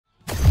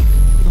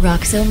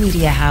Roxo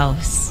Media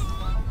House.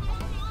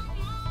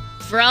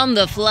 From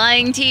the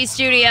Flying T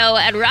Studio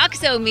at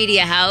Roxo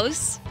Media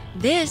House,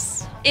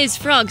 this is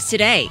Frogs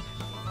Today,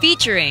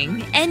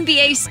 featuring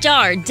NBA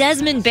star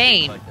Desmond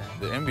Bane.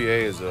 The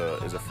NBA is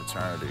a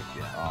fraternity.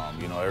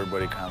 You know,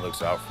 everybody kind of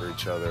looks out for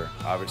each other.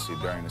 Obviously,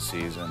 during the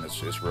season,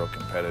 it's real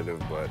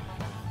competitive, but...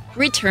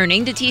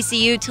 Returning to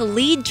TCU to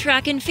lead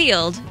track and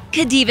field,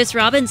 Khadevis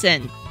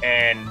Robenson.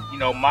 And, you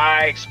know,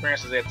 my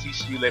experiences at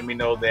TCU let me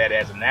know that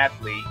as an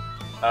athlete,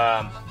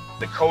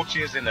 the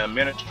coaches and the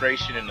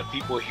administration and the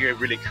people here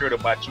really cared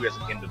about you as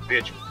an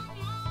individual.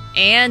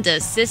 And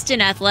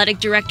Assistant Athletic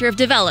Director of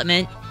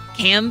Development,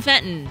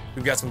 Fenton.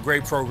 We've got some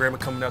great programming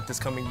coming up this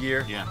coming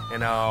year. Yeah.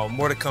 And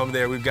more to come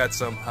there. We've got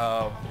some,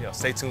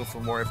 stay tuned for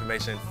more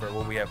information for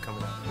what we have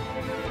coming up.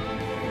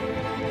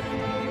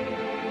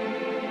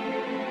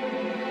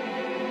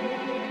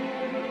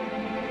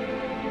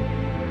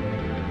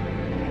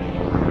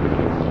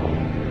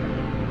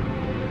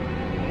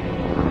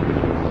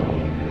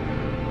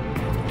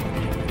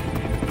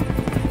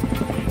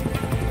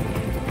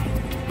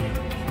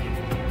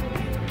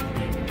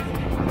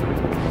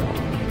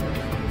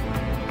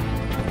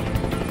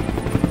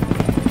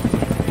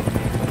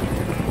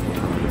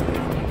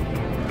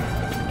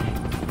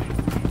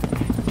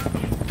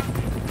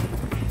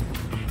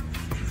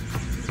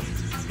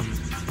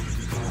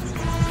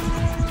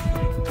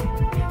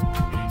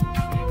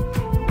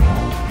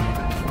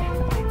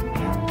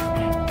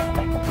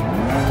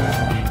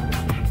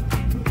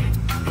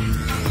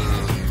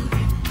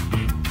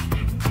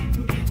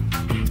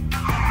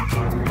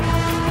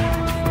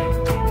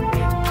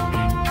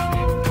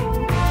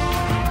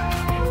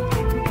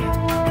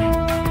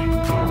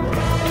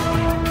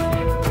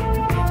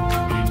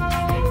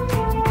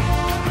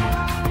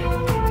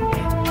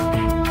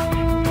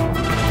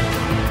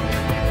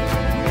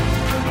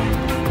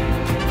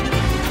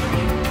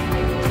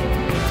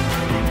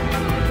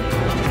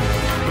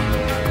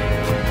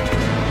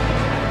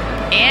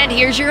 And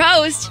here's your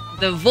host,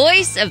 the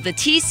voice of the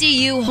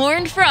TCU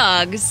Horned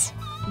Frogs,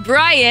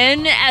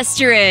 Brian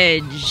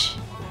Estridge.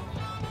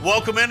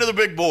 Welcome into the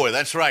big boy.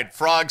 That's right.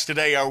 Frogs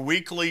Today, our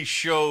weekly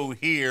show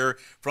here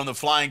from the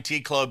Flying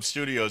T Club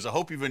studios. I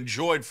hope you've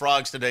enjoyed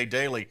Frogs Today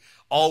Daily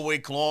all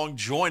week long.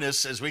 Join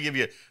us as we give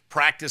you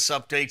practice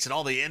updates and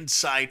all the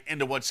insight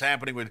into what's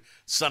happening with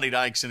Sonny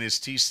Dykes and his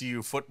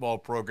TCU football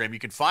program. You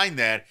can find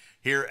that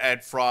here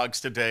at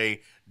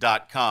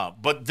frogstoday.com.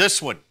 But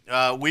this one,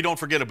 we don't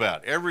forget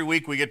about. Every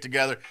week we get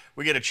together,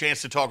 we get a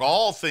chance to talk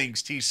all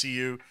things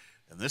TCU,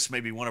 and this may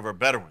be one of our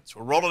better ones.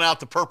 We're rolling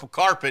out the purple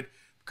carpet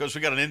because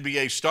we got an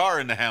NBA star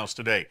in the house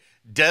today.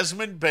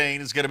 Desmond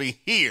Bane is going to be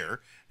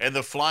here in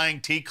the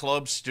Flying T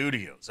Club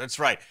studios. That's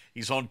right.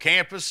 He's on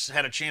campus,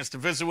 had a chance to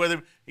visit with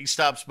him. He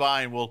stops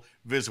by, and we'll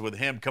visit with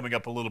him coming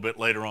up a little bit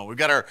later on. We've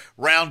got our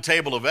round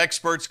table of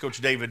experts. Coach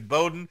David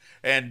Beaudin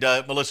and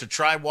Melissa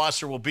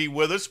Triebwasser will be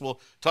with us.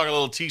 We'll talk a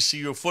little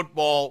TCU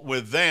football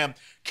with them.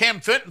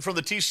 Fenton from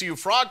the TCU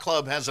Frog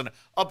Club has an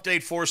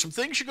update for us, some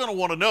things you're going to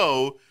want to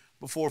know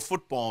before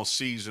football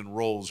season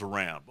rolls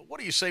around. But what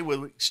do you say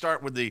we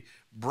start with the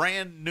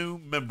brand new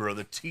member of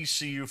the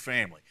TCU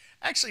family?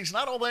 Actually, he's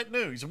not all that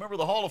new. He's a member of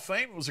the Hall of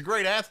Fame. He was a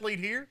great athlete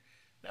here.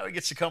 Now he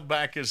gets to come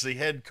back as the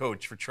head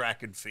coach for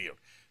track and field.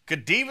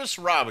 Khadevis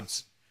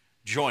Robenson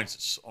joins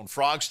us on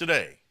Frogs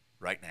Today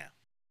right now.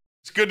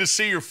 It's good to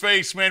see your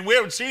face, man. We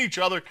haven't seen each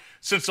other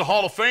since the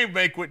Hall of Fame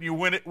banquet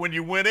when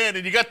you went in,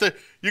 and you got the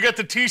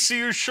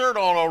TCU shirt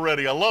on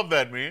already. I love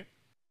that, man.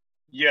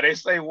 Yeah, they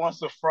say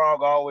once a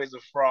frog, always a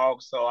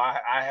frog. So I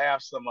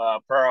have some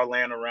apparel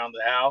laying around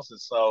the house, and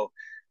so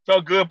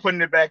felt good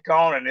putting it back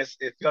on, and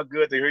it felt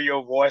good to hear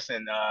your voice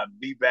and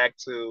be back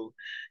to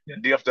the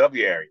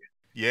DFW area.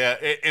 Yeah,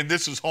 and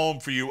this is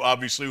home for you,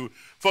 obviously.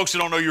 Folks that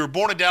don't know, you were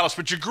born in Dallas,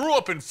 but you grew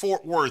up in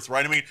Fort Worth,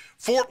 right? I mean,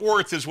 Fort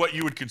Worth is what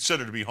you would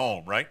consider to be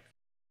home, right?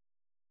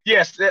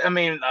 Yes, I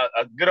mean,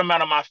 a good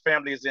amount of my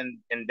family is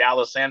in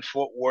Dallas and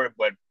Fort Worth,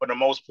 but for the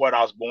most part,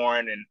 I was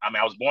born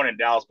in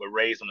Dallas, but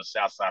raised on the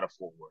south side of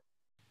Fort Worth.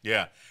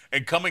 Yeah,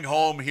 and coming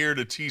home here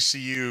to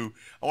TCU,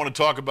 I want to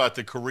talk about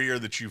the career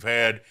that you've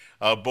had,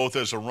 both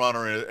as a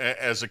runner and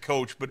as a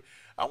coach, but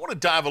I want to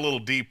dive a little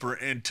deeper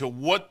into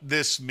what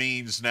this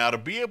means now to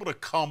be able to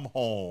come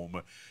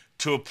home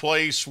to a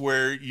place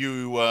where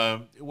you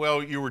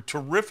were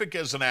terrific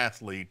as an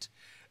athlete,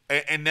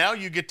 and now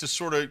you get to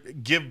sort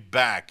of give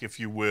back, if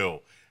you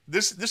will.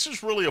 This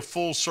is really a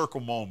full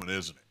circle moment,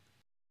 isn't it?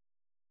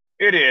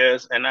 It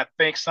is, and I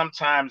think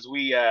sometimes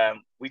we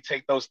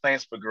take those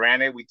things for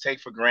granted. We take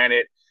for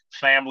granted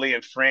family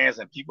and friends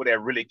and people that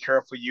really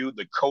care for you,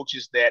 the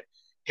coaches that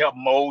help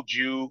mold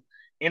you,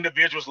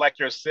 individuals like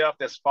yourself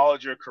that's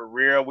followed your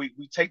career.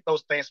 We take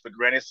those things for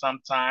granted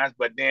sometimes,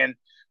 but then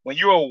when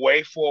you're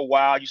away for a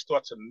while, you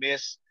start to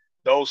miss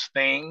those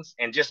things,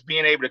 and just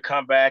being able to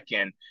come back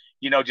and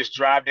just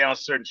drive down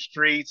certain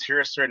streets,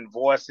 hear certain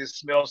voices,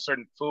 smell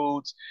certain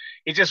foods.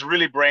 It just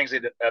really brings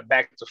it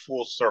back to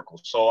full circle.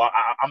 So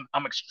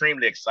I'm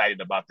extremely excited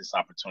about this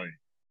opportunity.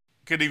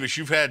 Khadevis,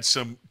 you've had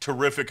some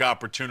terrific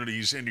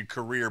opportunities in your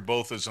career,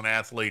 both as an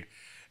athlete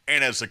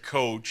and as a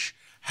coach.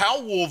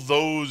 How will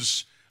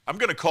those, I'm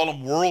going to call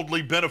them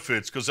worldly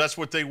benefits, because that's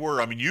what they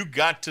were. I mean, you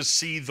got to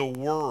see the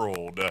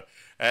world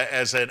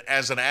as an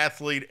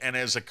athlete and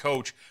as a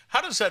coach.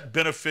 How does that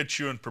benefit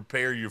you and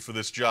prepare you for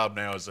this job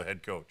now as a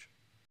head coach?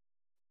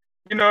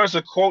 There's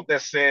a quote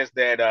that says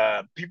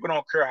that people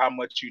don't care how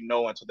much you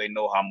know until they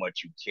know how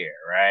much you care,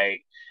 right?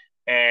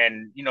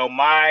 And,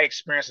 my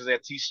experiences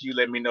at TCU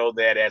let me know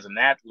that as an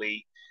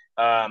athlete,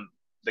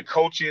 the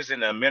coaches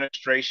and the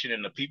administration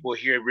and the people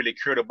here really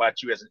cared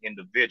about you as an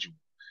individual.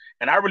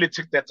 And I really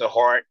took that to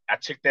heart. I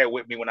took that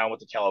with me when I went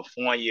to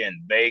California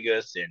and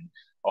Vegas and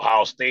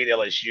Ohio State,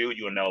 LSU,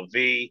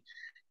 UNLV.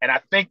 And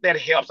I think that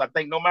helps. I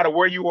think no matter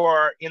where you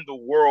are in the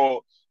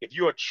world, if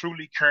you're a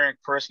truly caring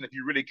person, if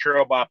you really care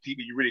about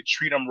people, you really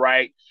treat them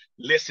right,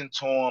 listen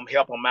to them,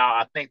 help them out,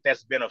 I think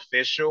that's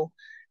beneficial.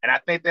 And I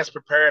think that's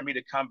prepared me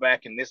to come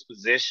back in this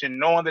position,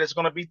 knowing that it's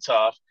going to be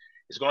tough.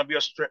 It's going to be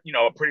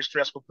a pretty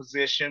stressful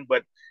position,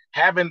 but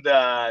having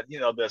the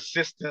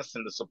assistance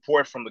and the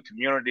support from the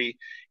community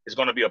is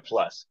going to be a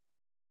plus.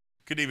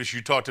 Khadevis,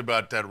 you talked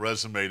about that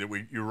resume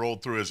that you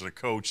rolled through as a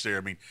coach there.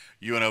 I mean,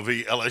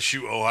 UNLV,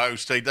 LSU, Ohio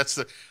State. That's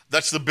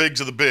the bigs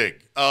of the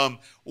big.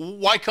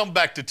 Why come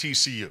back to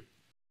TCU?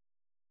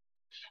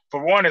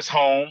 For one, it's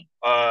home.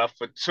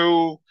 For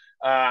two,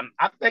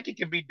 I think it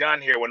can be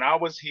done here. When I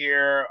was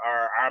here,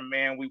 our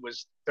man, we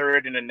was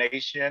third in the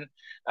nation.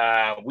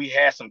 We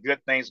had some good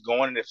things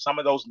going. And if some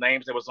of those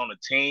names that was on the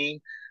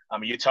team,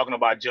 you're talking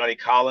about Johnny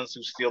Collins,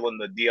 who's still in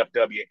the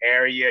DFW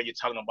area. You're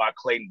talking about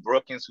Clayton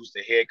Brookins, who's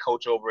the head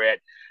coach over at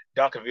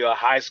Duncanville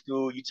High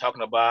School. You're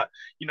talking about,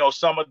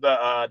 some of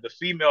the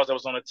females that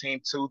was on the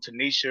team too,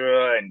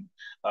 Tanisha and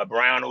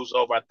Brown, who's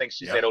over. I think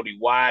she's at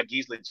ODY,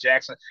 Gisela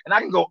Jackson. And I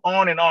can go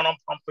on and on.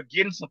 I'm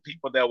forgetting some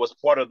people that was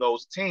part of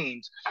those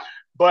teams.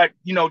 But,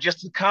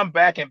 just to come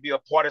back and be a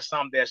part of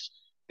something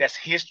that's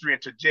history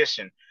and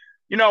tradition.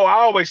 I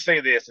always say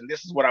this, and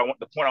this is what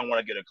the point I want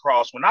to get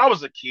across. When I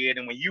was a kid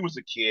and when you was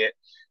a kid,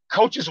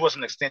 coaches was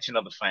an extension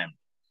of the family.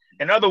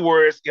 In other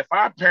words, if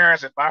our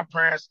parents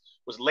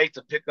was late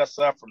to pick us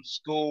up from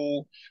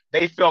school,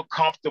 they felt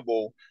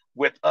comfortable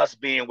with us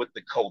being with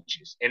the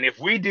coaches. And if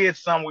we did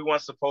something we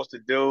weren't supposed to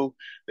do,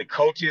 the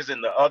coaches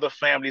and the other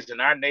families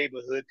in our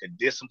neighborhood could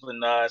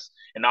discipline us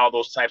and all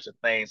those types of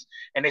things.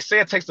 And they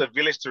say it takes a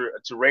village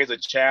to raise a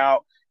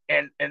child.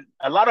 And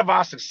a lot of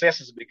our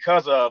success is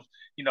because of,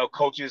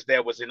 coaches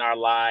that was in our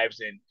lives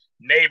and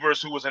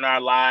neighbors who was in our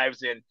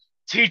lives and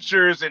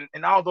teachers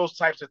and all those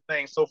types of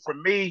things. So for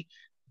me,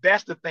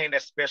 that's the thing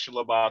that's special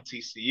about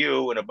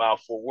TCU and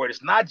about Fort Worth.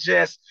 It's not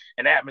just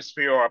an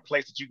atmosphere or a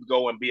place that you can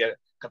go and be a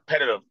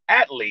competitive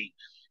athlete.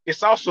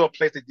 It's also a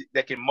place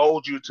that can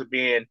mold you to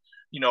being,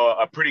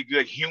 a pretty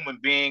good human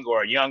being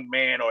or a young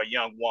man or a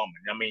young woman.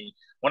 I mean,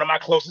 one of my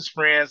closest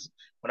friends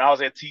when I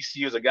was at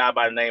TCU is a guy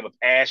by the name of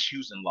Asst.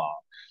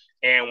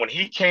 And when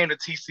he came to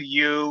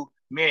TCU,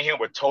 me and him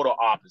were total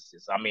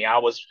opposites. I mean, I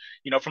was,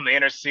 from the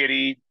inner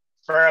city,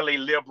 fairly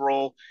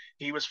liberal.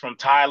 He was from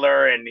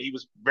Tyler, and he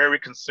was very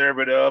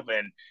conservative.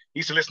 And he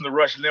used to listen to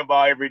Rush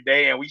Limbaugh every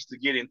day, and we used to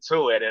get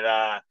into it. And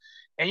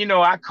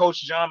I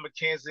coached John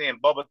McKenzie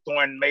and Bubba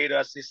Thornton made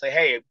us. They say,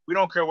 hey, we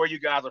don't care where you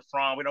guys are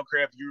from. We don't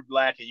care if you're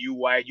black and you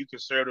white, you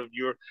conservative,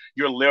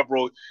 you're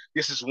liberal.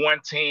 This is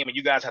one team, and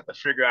you guys have to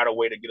figure out a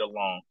way to get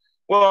along.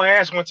 Well,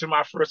 Ash went to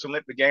my first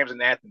Olympic Games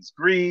in Athens,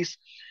 Greece.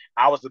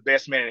 I was the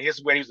best man in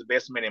his wedding. He was the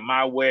best man in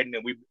my wedding,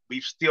 and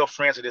we've still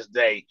friends to this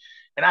day.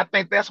 And I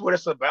think that's what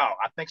it's about.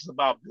 I think it's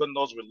about building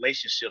those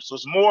relationships. So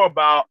it's more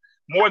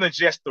than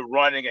just the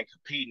running and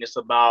competing. It's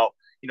about,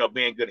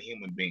 being good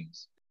human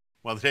beings.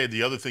 Well, hey,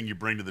 the other thing you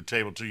bring to the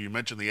table, too, you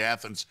mentioned the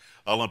Athens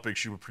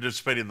Olympics. You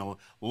participated in the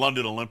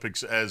London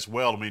Olympics as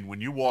well. I mean, when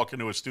you walk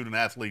into a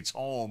student-athlete's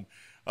home,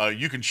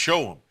 you can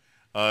show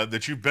them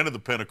that you've been to the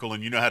pinnacle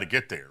and you know how to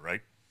get there,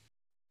 right?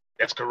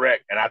 That's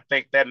correct. And I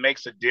think that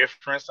makes a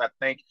difference. I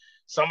think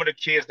some of the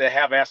kids that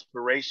have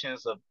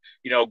aspirations of,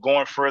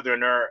 going further in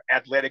their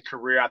athletic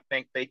career, I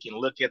think they can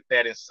look at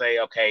that and say,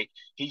 okay,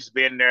 he's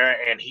been there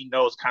and he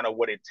knows kind of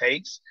what it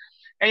takes.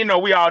 And,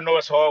 we all know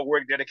it's hard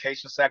work,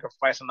 dedication,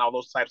 sacrifice, and all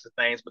those types of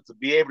things. But to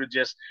be able to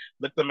just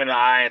look them in the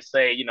eye and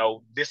say,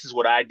 this is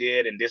what I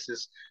did and this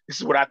is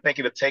what I think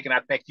it'll take. And I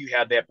think you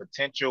have that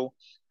potential.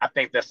 I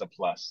think that's a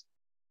plus.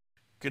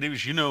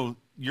 Khadevis,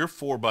 your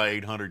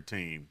 4x800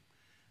 team,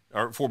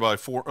 or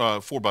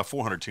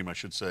 4x400 team, I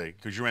should say,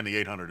 because you ran the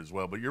 800 as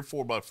well, but your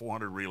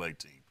 4x400 relay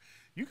team,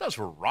 you guys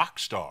were rock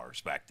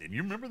stars back then.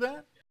 You remember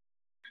that?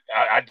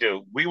 I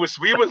do. We was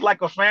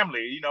like a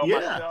family,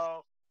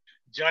 myself,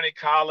 Johnny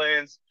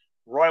Collins,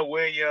 Roy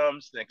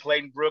Williams, and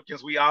Clayton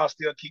Brookins. We all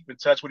still keep in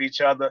touch with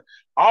each other.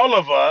 All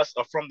of us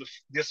are from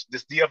this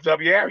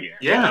DFW area,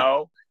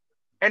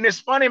 And it's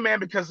funny, man,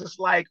 because it's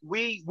like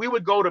we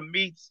would go to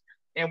meets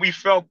and we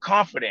felt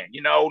confident.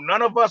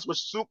 None of us were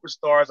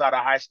superstars out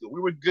of high school.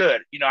 We were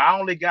good. I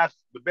only got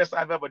the best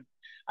I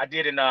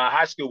did in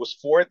high school was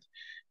fourth.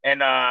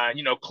 And,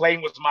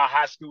 Clayton was my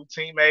high school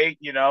teammate,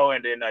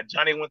 and then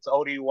Johnny went to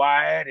ODY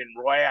and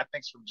Roy, I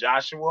think, is from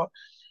Joshua.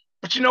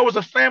 But it was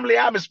a family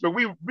atmosphere.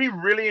 We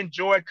really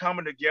enjoyed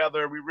coming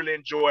together. We really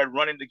enjoyed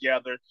running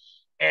together,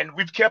 and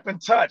we've kept in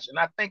touch. And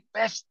I think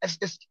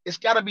it's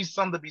got to be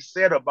something to be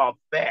said about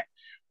that.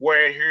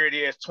 Where here it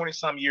is,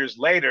 20-some years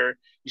later,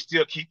 you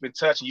still keep in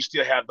touch and you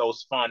still have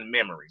those fun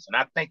memories. And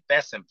I think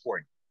that's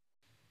important.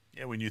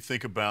 Yeah, when you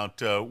think about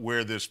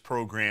where this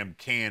program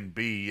can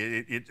be,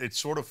 it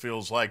sort of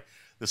feels like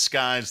the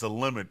sky's the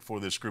limit for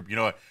this group.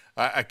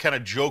 I kind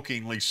of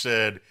jokingly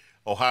said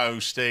Ohio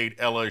State,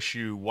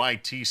 LSU, why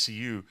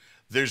TCU?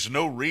 There's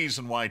no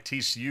reason why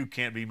TCU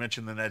can't be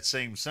mentioned in that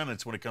same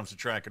sentence when it comes to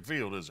track and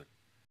field, is it?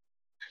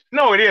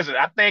 No, it isn't.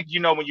 I think,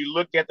 when you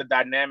look at the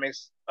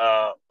dynamics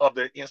of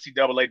the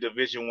NCAA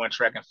Division I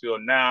track and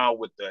field now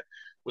with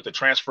the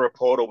transfer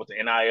portal, with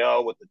the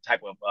NIL, with the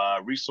type of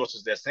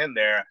resources that's in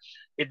there,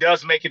 it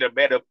does make it a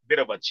bit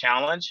of a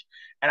challenge.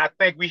 And I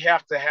think we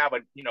have to have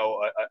a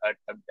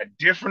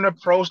different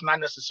approach, not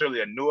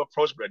necessarily a new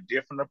approach, but a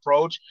different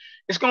approach.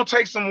 It's going to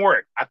take some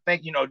work. I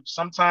think,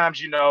 sometimes,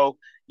 you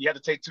have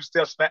to take two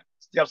steps back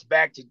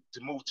to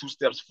move two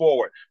steps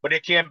forward, but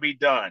it can be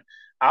done.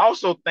 I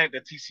also think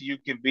that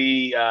TCU can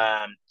be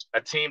a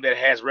team that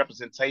has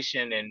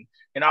representation in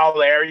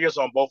all areas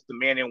on both the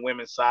men and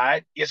women's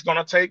side. It's going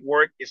to take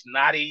work. It's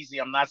not easy.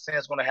 I'm not saying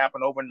it's going to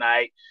happen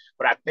overnight,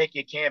 but I think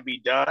it can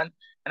be done.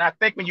 And I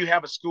think when you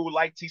have a school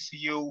like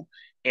TCU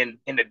in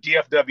the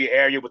DFW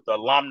area with the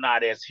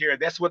alumni that's here,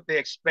 that's what they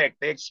expect.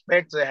 They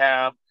expect to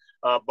have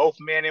both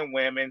men and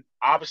women.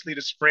 Obviously,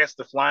 the sprints,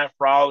 the flying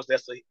frogs,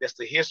 that's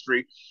the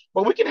history.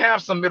 But we can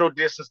have some middle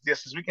distance.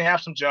 We can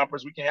have some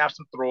jumpers. We can have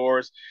some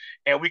throwers,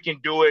 and we can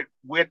do it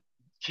with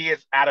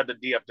kids out of the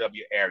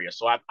DFW area.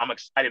 So I'm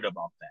excited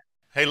about that.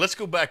 Hey, let's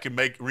go back and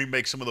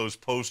remake some of those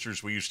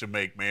posters we used to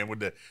make, man, with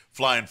the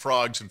flying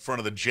frogs in front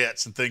of the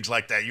jets and things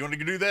like that. You want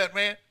to do that,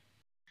 man?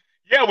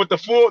 Yeah, with the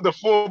full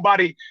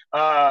body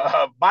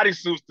body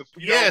suits,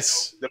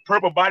 yes, the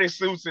purple body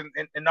suits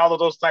and all of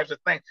those types of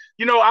things.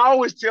 I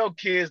always tell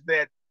kids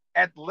that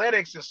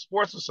athletics and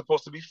sports are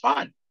supposed to be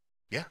fun.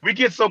 Yeah, we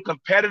get so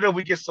competitive,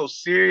 we get so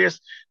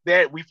serious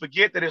that we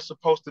forget that it's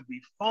supposed to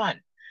be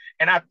fun.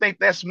 And I think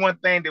that's one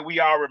thing that we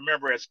all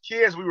remember as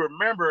kids. We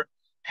remember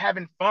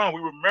having fun.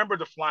 We remember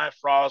the flying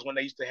frogs when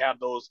they used to have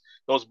those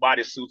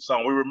body suits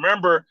on. We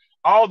remember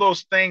all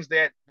those things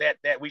that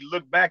we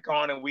look back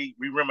on and we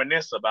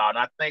reminisce about. And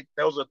I think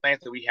those are things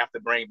that we have to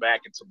bring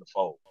back into the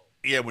fold.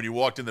 Yeah, when you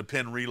walked in the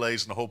Penn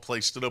relays and the whole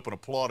place stood up and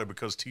applauded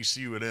because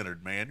TCU had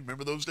entered, man. You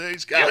remember those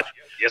days? God,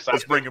 yes,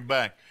 let's bring them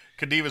back.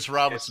 Khadevis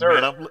Robenson, yes,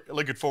 man, I'm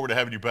looking forward to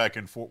having you back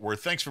in Fort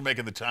Worth. Thanks for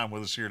making the time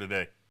with us here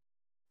today.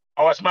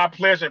 Oh, it's my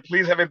pleasure.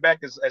 Please have it back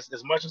as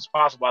much as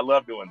possible. I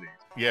love doing these.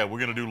 Yeah, we're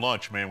going to do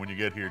lunch, man, when you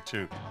get here,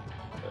 too.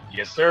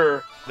 Yes,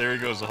 sir. There he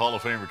goes, the Hall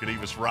of Famer,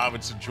 Khadevis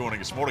Robenson,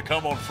 joining us. More to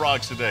come on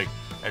Frogs Today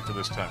after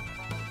this time.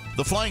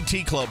 The Flying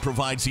T Club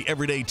provides the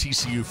everyday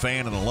TCU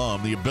fan and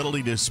alum the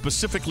ability to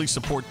specifically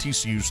support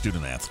TCU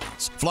student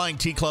athletes. Flying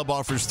T Club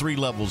offers 3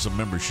 levels of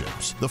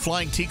memberships. The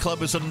Flying T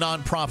Club is a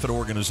nonprofit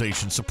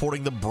organization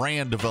supporting the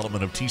brand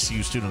development of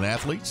TCU student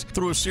athletes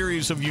through a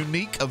series of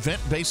unique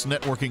event-based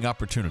networking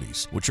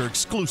opportunities, which are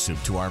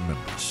exclusive to our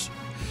members.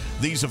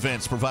 These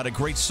events provide a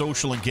great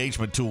social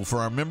engagement tool for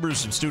our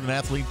members and student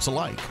athletes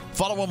alike.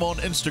 Follow them on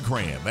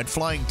Instagram at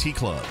Flying T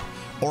Club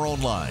or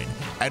online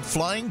at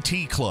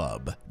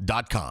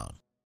flyingtclub.com.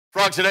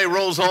 Frog Today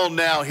rolls on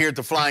now here at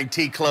the Flying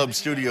T Club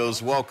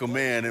studios. Welcome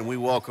in, and we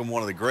welcome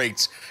one of the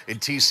greats in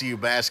TCU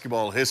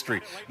basketball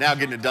history. Now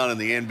getting it done in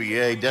the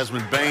NBA.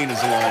 Desmond Bane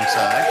is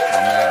alongside.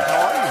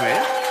 How are you,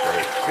 man?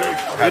 Great.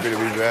 Happy to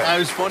be back. It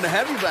was fun to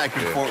have you back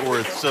in Fort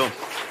Worth. So,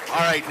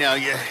 all right, now,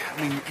 you're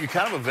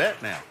kind of a vet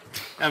now.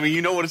 I mean,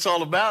 you know what it's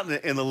all about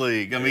in the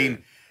league. I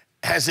mean,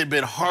 has it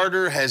been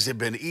harder? Has it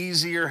been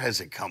easier? Has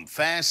it come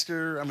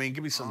faster? I mean,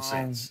 give me some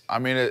sense. I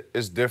mean,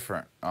 it's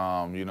different.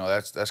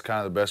 That's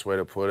kind of the best way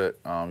to put it.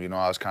 I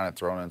was kind of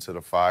thrown into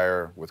the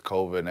fire with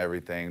COVID and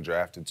everything,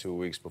 drafted 2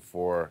 weeks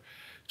before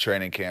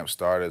training camp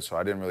started, so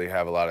I didn't really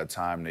have a lot of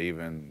time to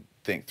even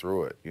think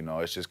through it.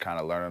 It's just kind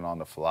of learning on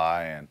the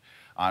fly, and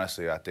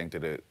honestly, I think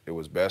that it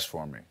was best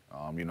for me,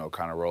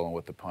 kind of rolling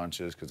with the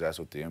punches, because that's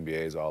what the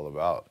NBA is all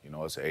about.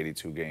 It's an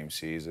 82-game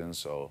season,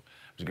 so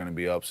there's going to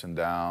be ups and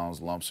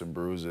downs, lumps and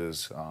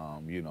bruises,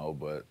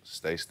 but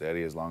stay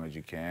steady as long as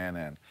you can.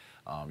 And,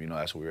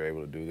 that's what we were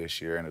able to do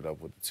this year. Ended up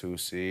with the 2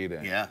 seed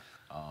and,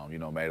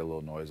 made a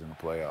little noise in the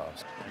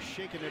playoffs.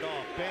 Shaking it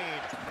off, Bane.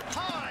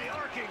 High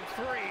arcing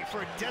 3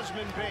 for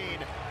Desmond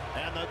Bane.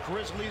 And the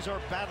Grizzlies are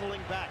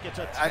battling back. It's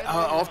I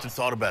often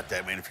thought about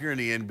that, man. If you're in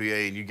the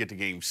NBA and you get to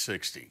game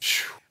 60,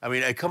 I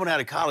mean, coming out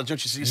of college,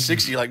 don't you see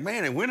 60? You're like,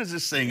 man, and when is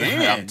this thing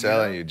end? I'm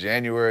telling you,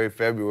 January,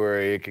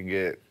 February, it can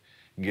get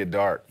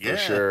dark for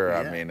sure. Yeah.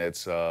 I mean,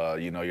 it's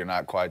you're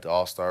not quite the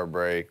All-Star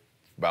break,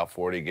 about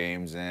 40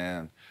 games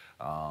in.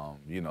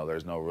 You know,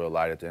 there's no real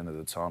light at the end of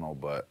the tunnel,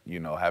 but, you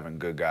know, having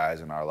good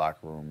guys in our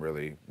locker room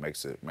really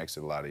makes it a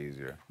lot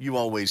easier. You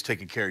always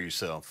taking care of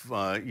yourself.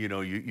 You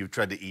know, you've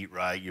tried to eat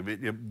right,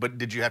 but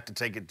did you have to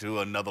take it to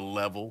another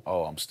level?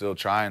 Oh, I'm still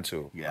trying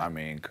to. Yeah. I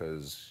mean,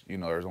 because, you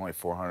know, there's only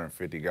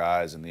 450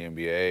 guys in the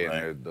NBA,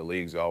 Right. and the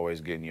league's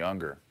always getting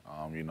younger.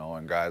 You know,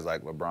 and guys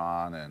like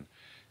LeBron and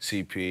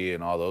CP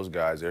and all those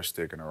guys, they're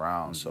sticking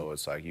around. So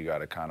it's like you got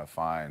to kind of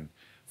find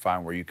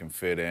where you can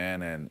fit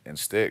in and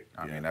stick.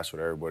 I mean, that's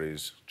what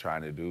everybody's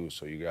trying to do.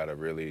 So you got to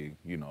really,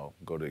 you know,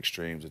 go to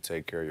extremes to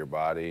take care of your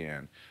body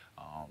and,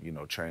 you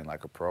know, train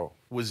like a pro.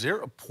 Was there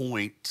a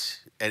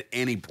point, at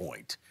any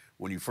point,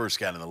 when you first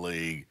got in the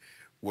league,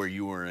 where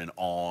you were in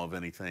awe of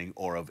anything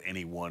or of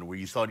anyone, where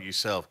you thought to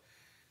yourself,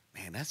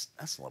 man, that's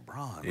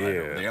LeBron right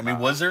over there? I mean,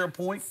 was there a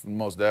point?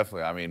 Most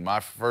definitely. I mean, my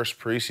first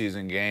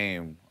preseason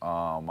game,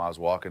 I was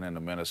walking into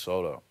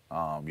Minnesota.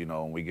 You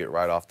know, and we get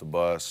right off the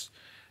bus.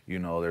 You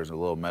know, there's a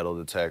little metal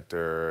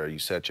detector. You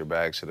set your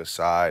bags to the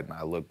side, and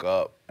I look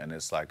up, and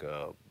it's like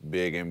a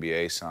big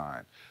NBA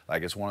sign.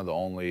 Like, it's one of the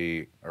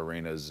only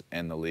arenas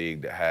in the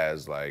league that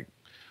has, like,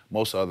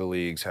 most other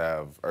leagues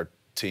have, or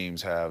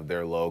teams have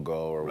their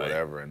logo or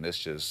whatever, and this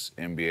just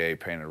NBA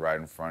painted right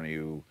in front of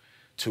you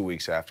 2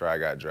 weeks after I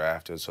got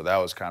drafted. So that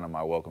was kind of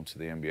my welcome to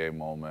the NBA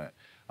moment.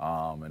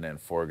 And then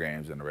 4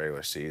 games in the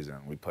regular season,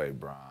 we played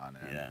Bron.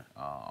 And,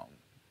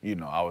 you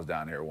know, I was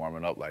down here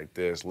warming up like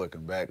this,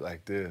 looking back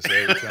like this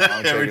every time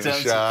I'm taking a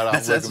shot.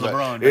 That's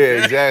LeBron.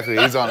 Yeah, exactly.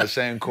 He's on the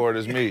same court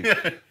as me.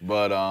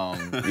 But,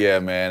 yeah,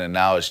 man, and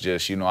now it's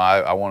just, you know,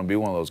 I want to be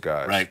one of those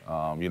guys. Right.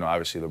 You know,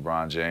 obviously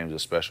LeBron James is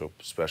a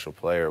special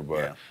player,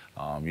 but,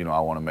 you know, I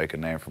want to make a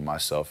name for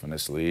myself in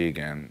this league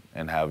and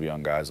have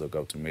young guys look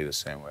up to me the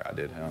same way I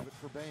did him.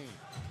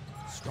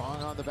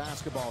 Strong on the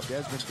basketball,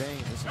 Desmond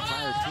Bane, this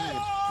entire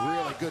team,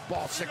 really good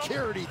ball,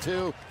 security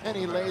too, and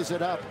he lays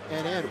it up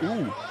and in,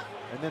 ooh,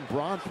 and then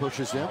Bron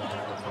pushes him.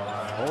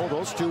 Oh,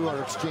 those two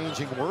are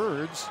exchanging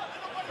words,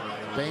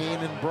 Bane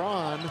and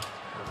Bron.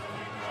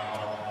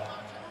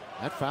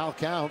 That foul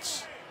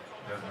counts.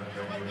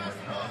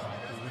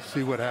 Let's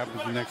see what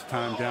happens the next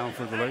time down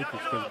for the Lakers,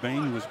 because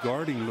Bane was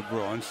guarding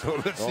LeBron,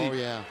 so let's see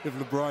if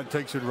LeBron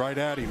takes it right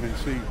at him and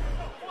see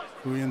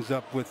who ends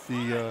up with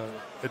the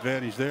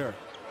advantage there.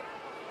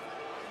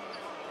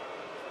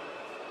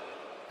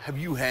 Have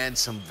you had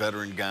some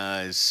veteran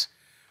guys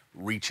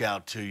reach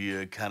out to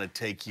you, kind of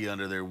take you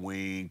under their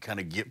wing, kind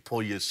of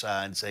pull you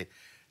aside and say,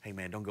 hey,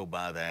 man, don't go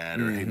by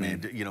that, or hey,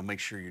 man, you know, make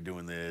sure you're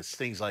doing this,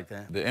 things like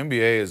that? The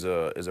NBA is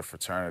a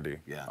fraternity.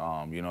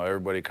 Yeah. You know,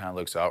 everybody kind of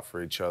looks out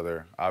for each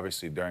other.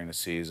 Obviously, during the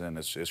season,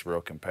 it's real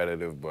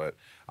competitive, but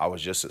I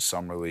was just at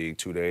Summer League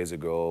 2 days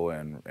ago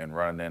and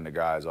running into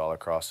guys all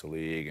across the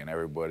league, and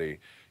everybody,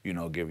 you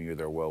know, giving you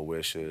their well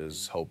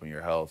wishes, hoping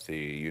you're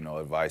healthy, you know,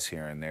 advice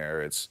here and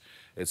there.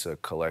 It's a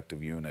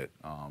collective unit,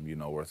 you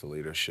know, worth of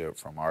leadership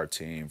from our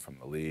team, from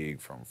the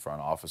league, from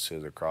front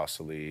offices across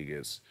the league.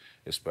 It's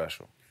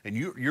special. And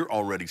you're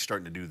already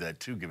starting to do that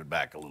too, give it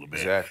back a little bit.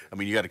 Exactly. I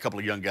mean, you got a couple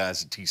of young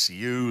guys at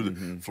TCU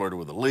that flirted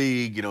with the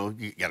league. You know,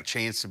 you got a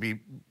chance to be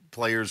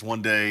players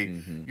one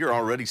day. You're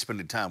already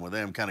spending time with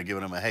them, kind of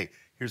giving them a, hey,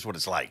 here's what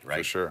it's like, right?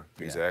 For sure,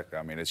 exactly.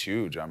 I mean, it's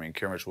huge. I mean,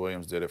 Kenrich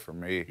Williams did it for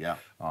me. Yeah.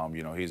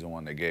 You know, he's the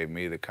one that gave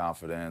me the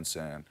confidence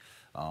and,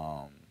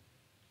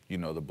 you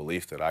know, the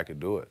belief that I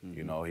could do it.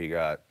 You know, he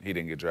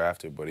didn't get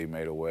drafted, but he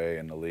made a way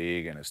in the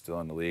league and is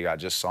still in the league. I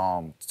just saw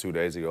him 2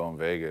 days ago in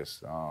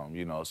Vegas,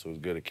 you know, so it was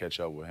good to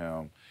catch up with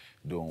him,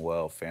 doing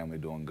well, family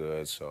doing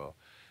good. So,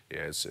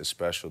 yeah, it's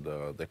special,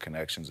 the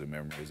connections and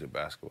memories that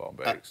basketball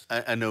makes.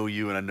 I know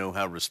you, and I know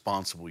how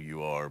responsible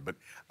you are, but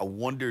I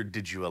wonder,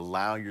 did you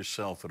allow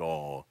yourself at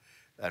all,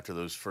 after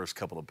those first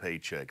couple of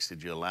paychecks,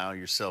 did you allow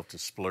yourself to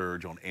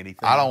splurge on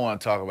anything? I don't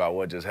want to talk about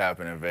what just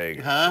happened in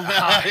Vegas.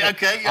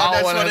 Okay, yeah,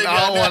 I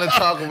don't want to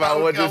talk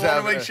about what just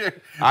happened. Make sure.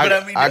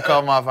 I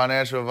called my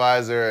financial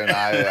advisor, and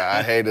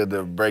I hated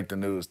to break the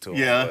news to him.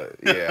 Yeah.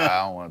 But yeah,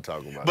 I don't want to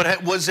talk about it.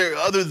 But was there,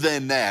 other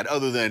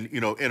than,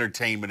 you know,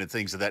 entertainment and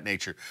things of that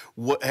nature,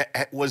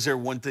 was there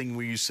one thing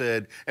where you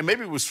said, and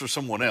maybe it was for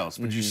someone else,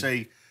 but you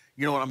say,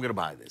 you know what, I'm going to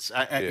buy this.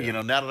 You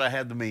know, now that I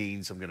have the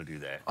means, I'm going to do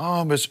that.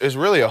 It's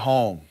really a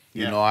home.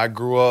 Yeah. You know, I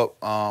grew up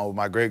with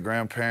my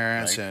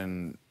great-grandparents,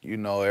 and, you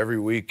know, every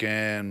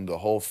weekend the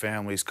whole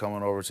family's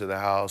coming over to the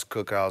house,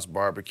 cookouts,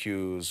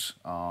 barbecues,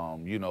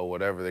 you know,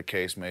 whatever the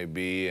case may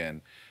be,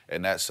 and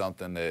that's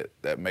something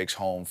that makes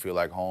home feel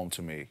like home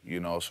to me, you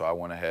know. So I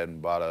went ahead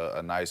and bought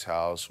a nice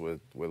house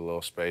with a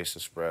little space to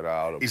spread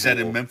out. Is that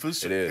in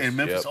Memphis? It is. In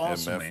Memphis, yep,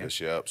 awesome, in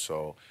Memphis, yep.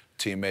 So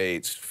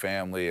teammates,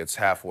 family, it's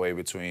halfway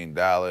between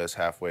Dallas,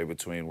 halfway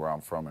between where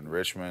I'm from in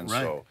Richmond.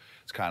 Right. So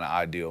it's kind of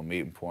ideal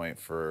meeting point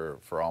for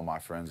all my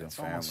friends and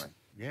family. Awesome.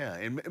 Yeah,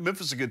 and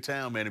Memphis is a good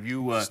town, man. Have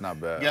you? It's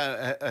not bad.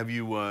 Yeah, have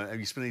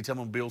you spent any time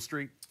on Beale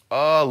Street?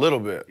 A little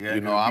bit. Yeah,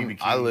 you know,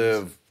 I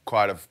live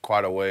quite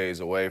a ways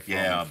away from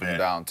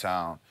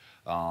downtown.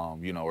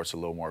 You know, where it's a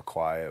little more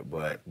quiet.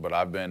 But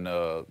I've been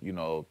you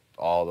know,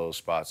 all those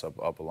spots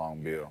up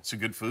along Beale. Some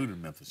good food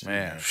in Memphis,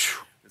 man.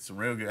 It's a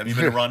real good. Have you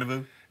been to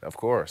Rendezvous? Of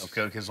course.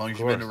 Okay, as long as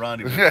you've been to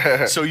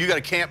Rendezvous. So you got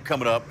a camp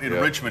coming up in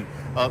Richmond.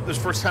 This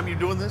the first time you're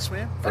doing this,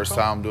 man? First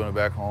time I'm doing it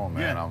back home,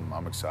 man. Yeah.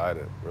 I'm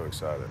excited, real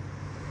excited.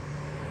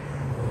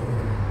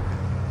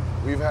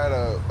 We've had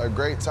a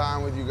great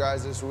time with you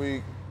guys this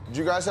week. Did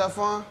you guys have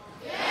fun?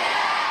 Yeah!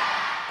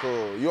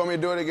 Cool. You want me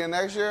to do it again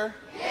next year?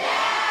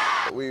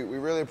 Yeah! We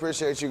really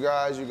appreciate you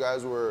guys. You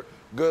guys were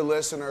good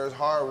listeners,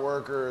 hard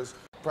workers.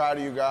 Proud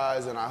of you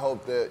guys, and I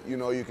hope that, you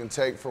know, you can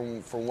take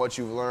from what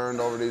you've learned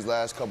over these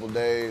last couple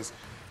days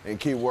and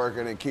keep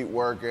working and keep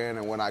working.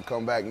 And when I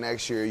come back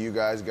next year, you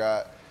guys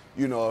got,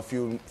 you know, a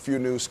few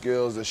new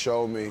skills to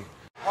show me.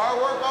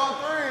 Hard work on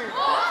 3.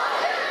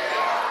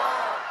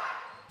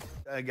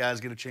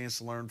 Guys get a chance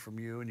to learn from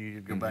you, and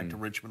you go back to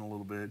Richmond a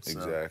little bit. So,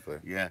 Exactly.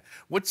 Yeah.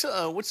 What's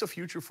the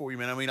future for you,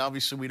 man? I mean,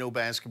 obviously we know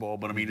basketball,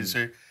 but I mean,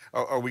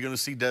 are we going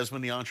to see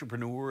Desmond the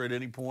entrepreneur at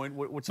any point?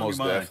 What's on your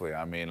mind? Most definitely.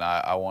 I mean,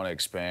 I want to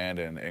expand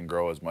and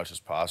grow as much as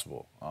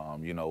possible.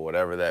 You know,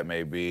 whatever that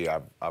may be. I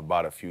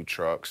bought a few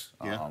trucks.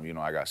 You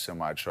know, I got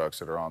semi trucks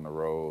that are on the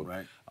road.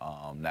 Right.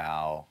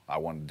 Now I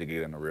wanted to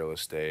get into real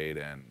estate,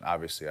 and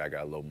obviously I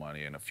got a little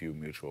money in a few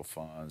mutual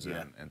funds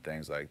and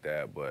things like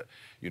that. But,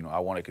 you know, I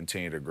want to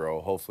continue to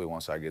grow. Hopefully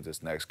once I get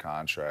this next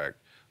contract,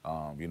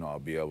 you know, I'll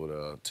be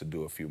able to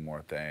do a few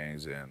more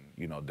things and,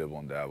 you know, dibble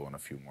and dabble in a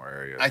few more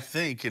areas. I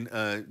think, and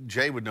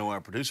Jay would know, our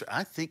producer,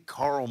 I think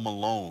Karl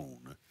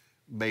Malone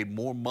made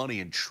more money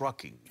in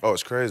trucking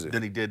it's crazy.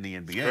 than he did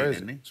in the NBA,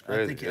 didn't he? It's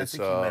crazy. I think he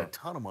made a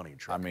ton of money in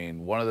trucking. I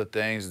mean, one of the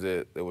things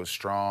that was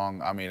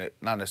strong, I mean,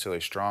 not necessarily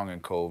strong in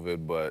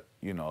COVID, but,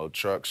 you know,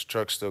 trucks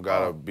still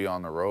got to be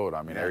on the road.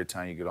 I mean, every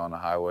time you get on the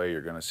highway,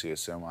 you're going to see a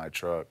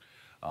semi-truck.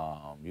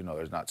 You know,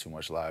 there's not too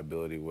much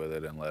liability with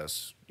it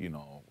unless, you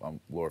know,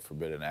 Lord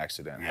forbid an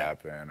accident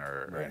happen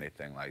or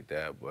anything like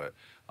that. But,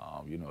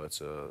 you know,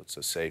 it's a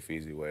safe,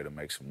 easy way to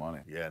make some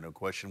money. Yeah, no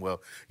question.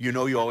 Well, you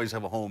know you always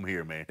have a home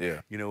here, man. Yeah.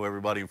 You know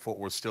everybody in Fort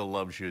Worth still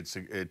loves you.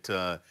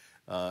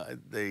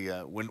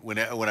 When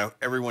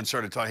everyone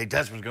started talking, hey,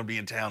 Desmond's going to be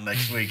in town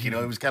next week, you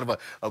know, it was kind of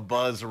a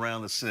buzz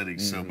around the city.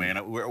 So,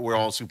 man, we're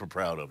all super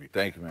proud of you.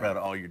 Thank you, man. Proud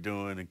of all you're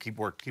doing, and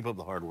keep up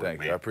the hard work, Thank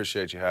man. you. I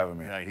appreciate you having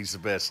me. Yeah, he's the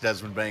best.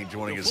 Desmond Bane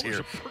joining us here. He's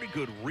a pretty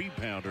good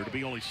rebounder to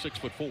be only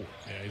 6'4". Yeah,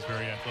 he's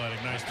very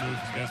athletic. Nice move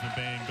from Desmond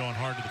Bane, going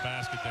hard to the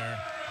basket there.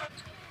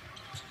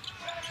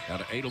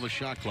 Got an 8 on the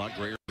shot clock.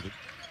 Greer with it.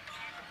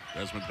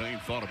 Desmond Bane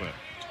thought about it.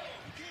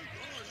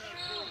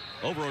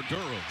 Over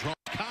Oduro, draws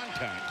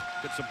contact.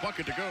 Gets a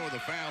bucket to go. The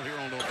foul here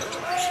on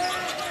Oduro.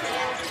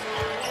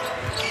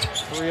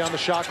 3 on the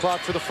shot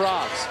clock for the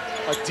Frogs.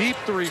 A deep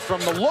 3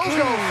 from the logo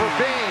for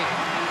Bane.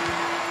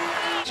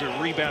 It's a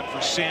rebound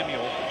for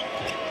Samuel.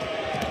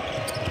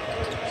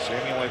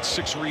 Samuel had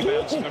 6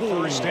 rebounds in the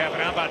first half.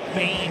 And how about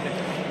Bane?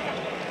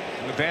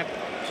 With that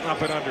up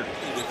and under.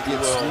 He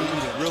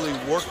really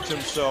worked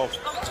himself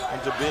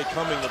into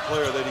becoming the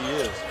player that he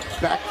is.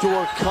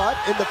 Backdoor cut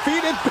in the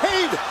feed, and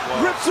Bane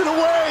rips it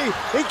away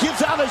and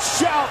gives out a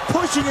shout,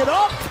 pushing it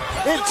up.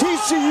 And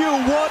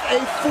TCU, what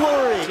a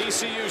flurry.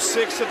 TCU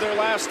 6 of their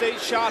last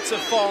 8 shots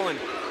have fallen.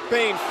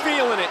 Bane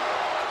feeling it.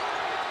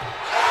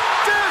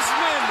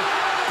 Desmond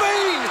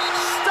Bane,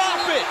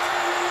 stop it.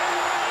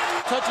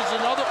 Touches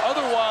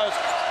otherwise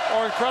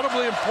are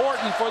incredibly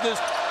important for this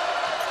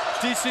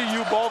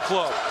TCU ball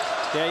club.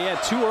 Yeah, he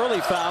had 2 early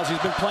fouls. He's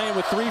been playing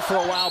with 3 for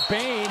a while.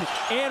 Bane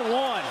and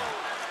 1.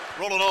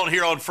 Rolling on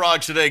here on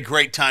Frogs today.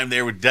 Great time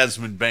there with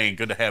Desmond Bane.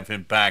 Good to have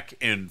him back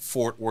in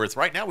Fort Worth.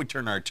 Right now we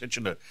turn our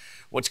attention to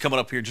what's coming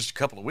up here in just a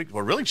couple of weeks.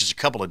 Well, really just a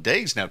couple of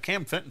days now.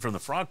 Cam Fenton from the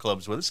Frog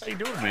Club's with us. How you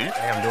doing, man?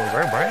 Hey, I'm doing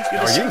great, Brian.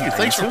 Good to see you.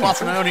 Thanks for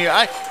popping on here.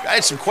 I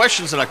had some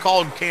questions, and I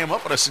called Cam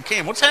up, and I said,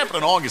 Cam, what's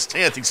happening August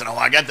 10th? He said,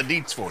 I got the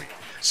deets for you.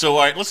 So, all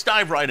right, let's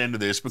dive right into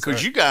this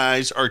because you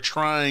guys are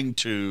trying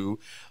to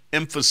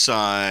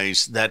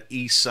emphasize that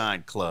East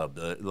Side Club,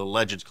 the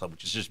Legends Club,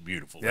 which is just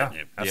beautiful. Yeah,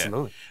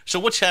 absolutely. Yeah. So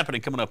what's happening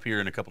coming up here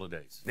in a couple of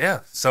days? Yeah,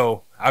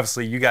 so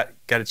obviously you got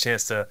a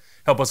chance to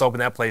help us open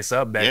that place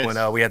up back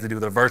when we had to do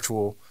the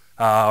virtual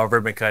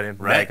ribbon cutting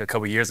back a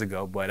couple years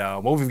ago.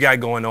 But what we've got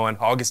going on,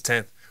 August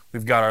 10th,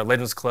 we've got our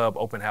Legends Club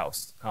open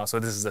house. So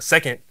this is the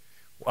second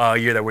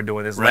year that we're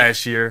doing this.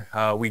 Last year,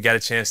 we got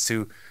a chance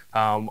to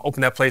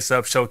open that place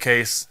up,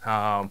 showcase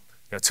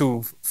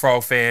to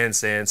Frog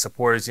fans and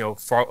supporters,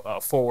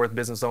 Fort Worth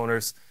business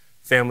owners,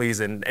 families,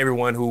 and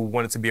everyone who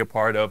wanted to be a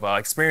part of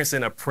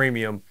experiencing a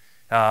premium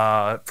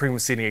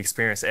seating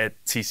experience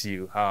at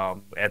TCU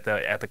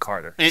at the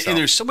Carter. And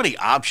there's so many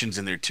options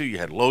in there too. You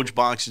had loge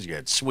boxes, you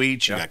had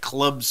suites, you got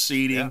club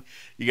seating,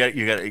 you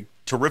got a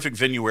terrific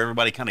venue where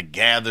everybody kind of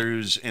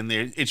gathers in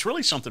there. It's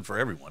really something for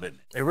everyone, isn't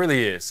it? It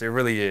really is. It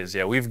really is.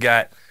 Yeah, we've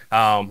got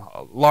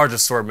a large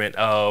assortment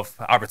of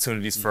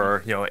opportunities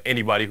for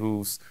anybody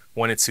who's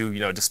wanted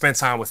to to spend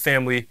time with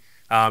family,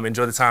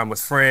 enjoy the time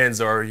with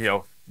friends, or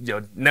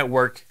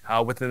network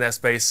within that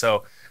space.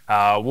 So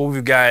what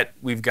we've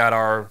got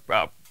our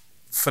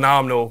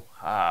phenomenal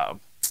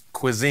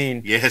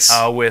cuisine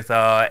with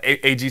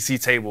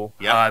AGC Table.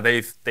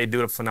 They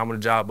do a phenomenal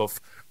job of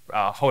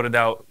holding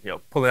out,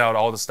 pulling out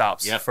all the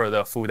stops for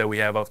the food that we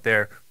have up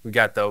there. We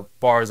got the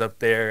bars up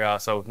there,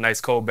 so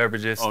nice cold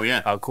beverages. Oh,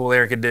 yeah. Cool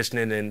air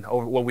conditioning, and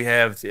what we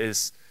have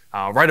is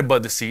right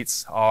above the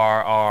seats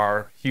are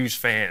our huge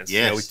fans.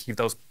 Yes. We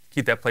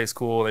keep that place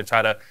cool and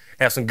try to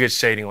have some good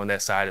shading on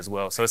that side as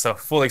well. So it's a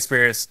full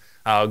experience,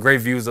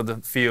 great views of the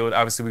field.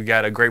 Obviously, we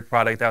got a great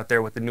product out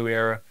there with the new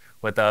era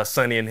with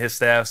Sonny and his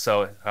staff.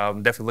 So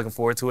I'm definitely looking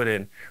forward to it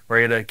and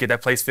ready to get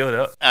that place filled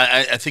up.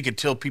 I think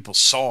until people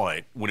saw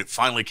it, when it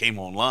finally came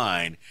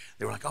online,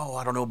 they were like, oh,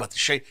 I don't know about the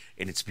shade.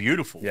 And it's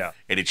beautiful. Yeah.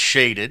 And it's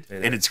shaded.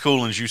 And it's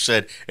cool, as you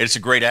said. And it's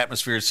a great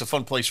atmosphere. It's a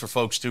fun place for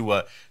folks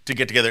to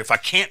get together. If I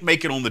can't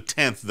make it on the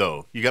 10th,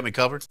 though, you got me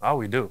covered? Oh,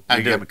 we do.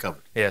 You got me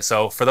covered. Yeah,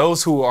 so for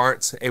those who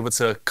aren't able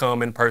to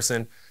come in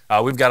person,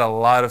 we've got a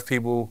lot of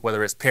people,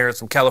 whether it's parents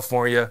from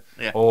California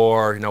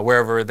or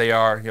wherever they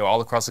are,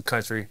 all across the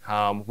country.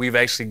 We've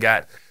actually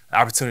got the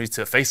opportunity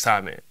to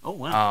FaceTime in. Oh,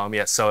 wow.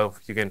 So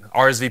you can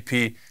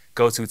RSVP,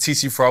 go to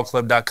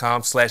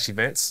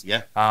tcfrogclub.com/events.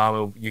 Yeah.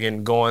 You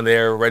can go on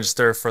there,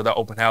 register for the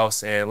open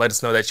house, and let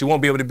us know that you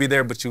won't be able to be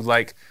there, but you'd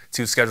like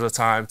to schedule a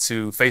time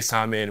to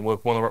FaceTime in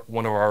with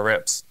one of our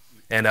reps.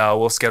 And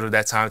we'll schedule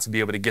that time to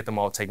be able to get them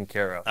all taken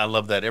care of. I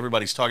love that.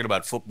 Everybody's talking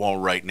about football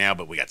right now,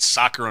 but we got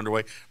soccer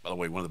underway. By the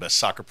way, one of the best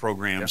soccer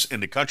programs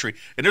in the country.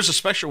 And there's a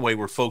special way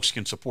where folks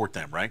can support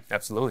them, right?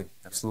 Absolutely.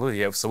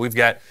 Absolutely, yeah. So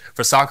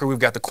for soccer, we've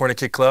got the Corner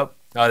Kick Club.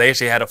 They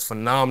actually had a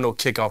phenomenal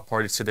kickoff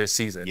party to their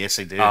season. Yes,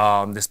 they did.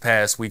 This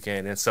past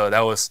weekend. And so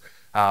that was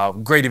a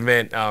great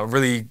event.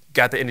 Really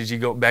got the energy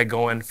back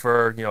going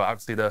for,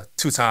 obviously the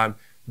two-time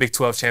Big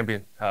 12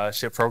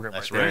 championship program.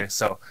 That's right. There.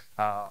 So,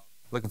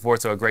 looking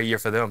forward to a great year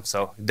for them.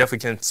 So definitely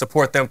can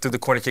support them through the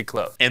Corner Kick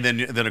Club. And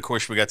then of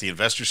course, we got the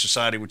Investor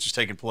Society, which is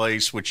taking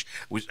place, which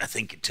I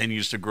think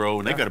continues to grow.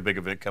 And they've got a big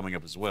event coming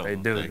up as well. They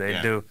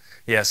do.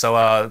 Yeah,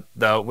 so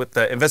with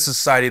the Investor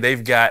Society,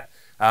 they've got,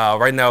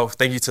 right now,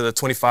 thank you to the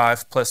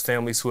 25-plus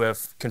families who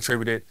have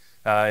contributed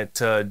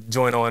to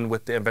join on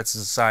with the Investor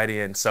Society.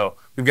 And so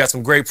we've got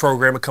some great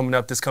programming coming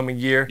up this coming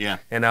year. Yeah.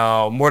 And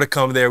more to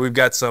come there. We've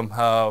got some,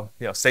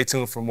 stay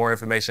tuned for more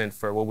information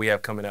for what we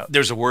have coming up.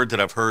 There's a word that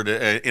I've heard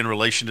in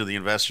relation to the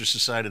Investor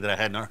Society that I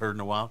had not heard in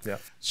a while. Yeah.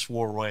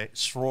 Soiree.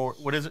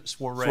 What is it?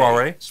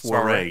 Soiree.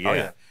 Soiree.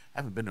 Yeah. I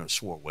haven't been to a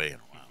soiree in a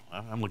while.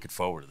 I'm looking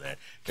forward to that.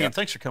 Cam,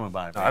 thanks for coming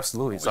by. Oh,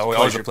 absolutely. It's always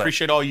a pleasure.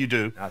 Appreciate all you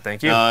do.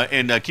 Thank you.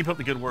 And keep up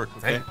the good work.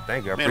 Okay?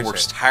 Thank you. I Man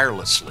works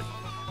tirelessly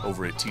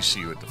over at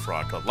TCU at the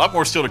Frog Club. A lot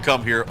more still to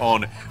come here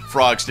on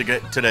Frogs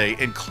Today,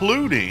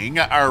 including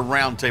our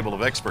roundtable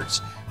of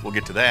experts. We'll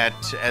get to that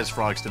as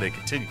Frogs Today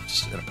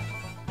continues in a minute.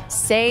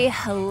 Say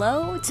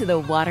hello to the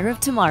water of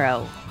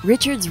tomorrow.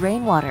 Richard's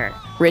Rainwater.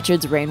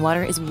 Richard's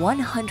Rainwater is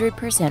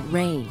 100%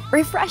 rain,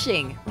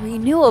 refreshing,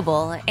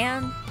 renewable,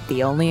 and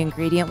the only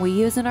ingredient we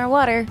use in our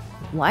water.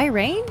 Why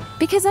rain?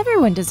 Because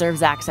everyone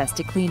deserves access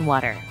to clean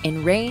water,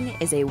 and rain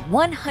is a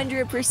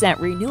 100%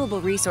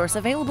 renewable resource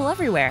available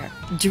everywhere.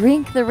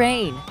 Drink the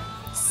rain.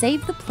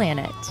 Save the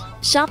planet.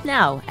 Shop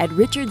now at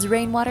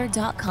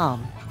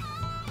richardsrainwater.com.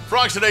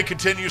 Frogs Today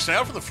continues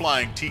now from the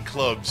Flying T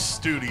Club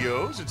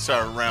studios. It's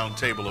our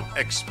roundtable of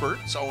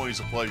experts. Always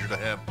a pleasure to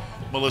have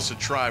Melissa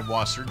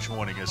Triebwasser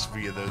joining us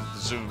via the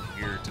Zoom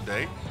here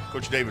today.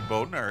 Coach David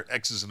Beaudin, our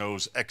X's and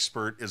O's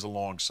expert, is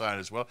alongside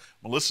as well.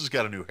 Melissa's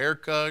got a new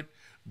haircut.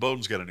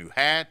 Beaudin's got a new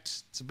hat.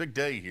 It's a big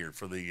day here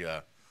for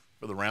the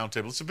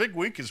roundtable. It's a big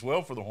week as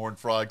well for the Horned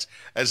Frogs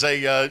as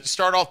they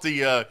start off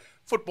the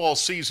football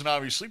season.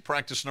 Obviously,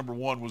 practice number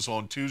 1 was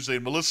on Tuesday.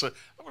 And Melissa,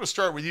 I'm going to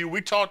start with you.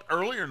 We talked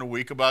earlier in the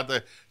week about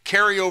the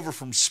carryover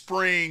from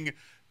spring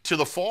to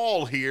the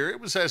fall here. It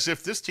was as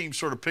if this team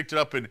sort of picked it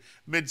up in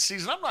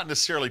mid-season. I'm not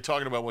necessarily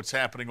talking about what's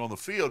happening on the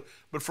field,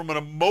 but from an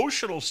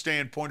emotional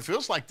standpoint, it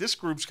feels like this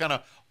group's kind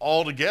of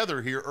all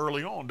together here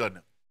early on, doesn't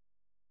it?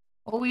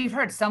 Well, we've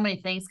heard so many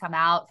things come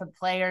out from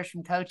players,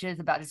 from coaches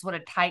about just what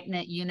a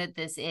tight-knit unit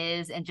this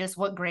is and just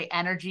what great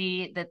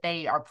energy that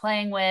they are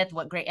playing with,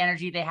 what great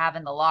energy they have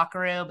in the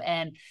locker room.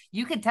 And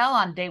you could tell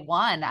on day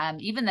one,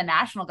 even the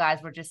national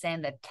guys were just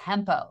saying the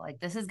tempo, like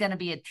this is going to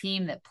be a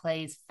team that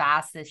plays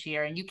fast this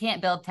year, and you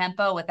can't build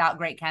tempo without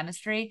great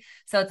chemistry.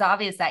 So it's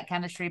obvious that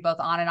chemistry both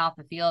on and off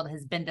the field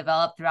has been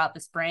developed throughout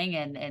the spring.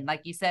 And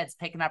like you said, it's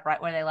picking up right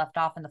where they left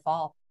off in the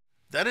fall.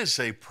 That is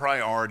a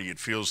priority, it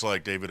feels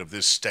like, David, of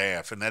this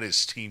staff, and that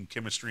is team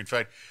chemistry. In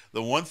fact,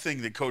 the one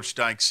thing that Coach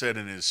Dyke said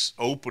in his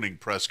opening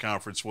press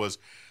conference was,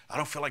 I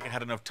don't feel like I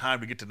had enough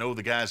time to get to know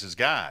the guys as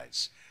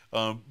guys.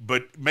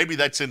 But maybe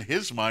that's in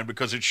his mind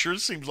because it sure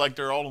seems like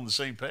they're all on the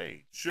same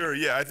page. Sure,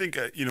 yeah. I think,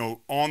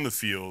 on the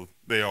field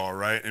they are,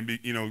 right?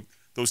 And,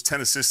 those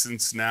 10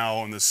 assistants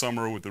now in the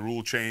summer with the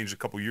rule change a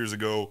couple years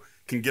ago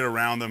can get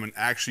around them and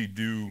actually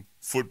do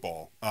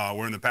football,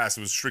 where in the past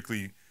it was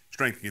strictly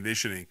strength and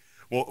conditioning.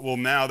 Well,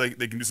 now they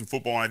can do some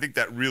football, and I think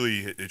that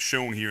really is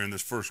shown here in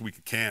this first week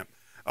of camp.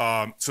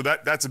 So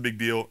that's a big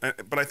deal.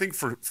 But I think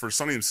for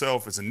Sonny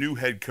himself, as a new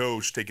head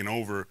coach taking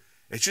over,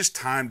 it's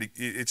just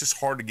it's just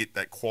hard to get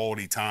that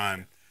quality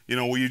time,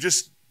 where you're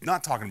just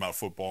not talking about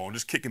football and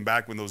just kicking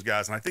back with those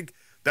guys. And I think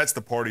that's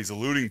the part he's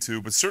alluding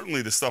to. But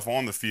certainly the stuff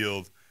on the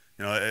field,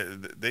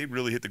 they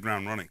really hit the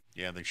ground running.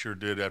 Yeah, they sure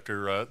did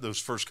after those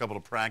first couple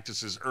of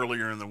practices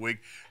earlier in the week.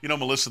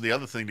 Melissa, the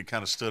other thing that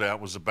kind of stood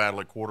out was the battle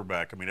at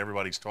quarterback. I mean,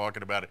 everybody's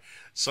talking about it.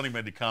 Sonny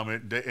made the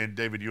comment, and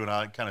David, you and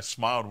I kind of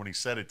smiled when he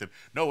said it, that,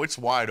 no, it's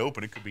wide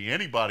open. It could be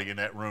anybody in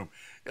that room.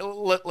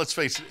 Let's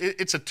face it,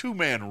 it's a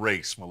two-man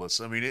race,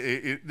 Melissa. I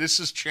mean, this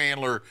is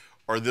Chandler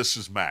or this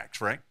is Max,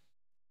 right?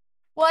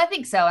 Well, I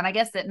think so. And I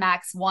guess that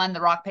Max won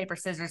the rock, paper,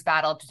 scissors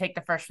battle to take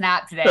the first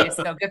snap today.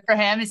 So good for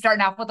him. He's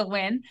starting off with a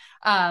win.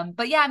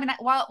 But yeah, I mean,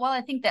 while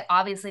I think that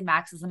obviously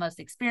Max is the most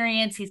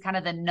experienced, he's kind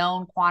of the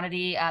known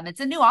quantity.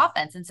 It's a new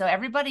offense. And so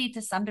everybody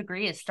to some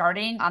degree is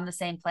starting on the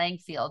same playing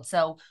field.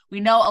 So we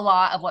know a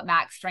lot of what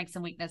Max's strengths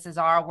and weaknesses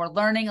are. We're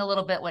learning a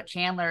little bit what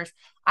Chandler's.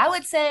 I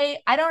would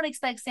say I don't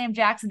expect Sam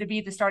Jackson to be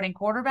the starting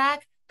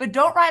quarterback, but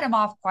don't write him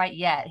off quite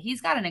yet. He's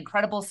got an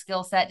incredible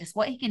skill set, just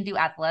what he can do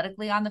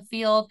athletically on the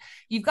field.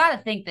 You've got to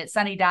think that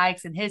Sonny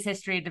Dykes and his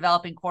history of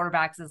developing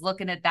quarterbacks is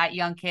looking at that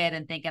young kid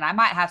and thinking, I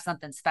might have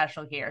something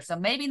special here. So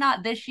maybe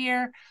not this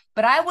year,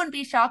 but I wouldn't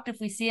be shocked if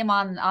we see him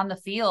on the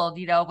field,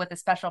 with a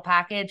special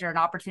package or an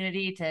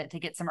opportunity to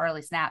get some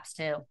early snaps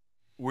too.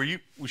 Was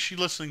she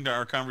listening to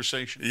our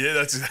conversation? Yeah,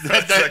 that's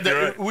exactly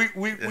right.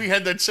 We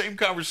had that same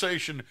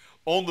conversation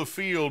on the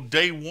field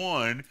day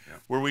one,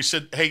 where we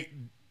said, hey,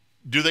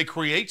 do they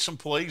create some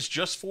plays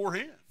just for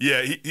him?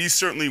 Yeah, he's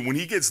certainly, when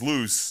he gets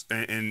loose,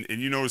 and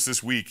you notice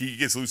this week, he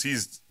gets loose,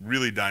 he's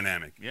really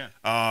dynamic.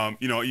 Yeah.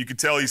 You could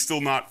tell he's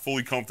still not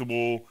fully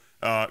comfortable,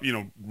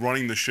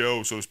 running the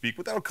show, so to speak,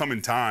 but that'll come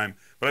in time.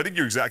 But I think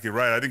you're exactly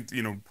right. I think,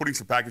 putting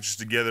some packages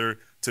together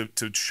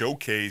to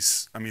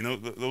showcase, I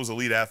mean, those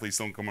elite athletes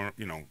don't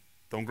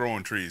don't grow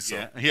on trees.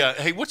 So. Yeah.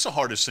 Hey, what's the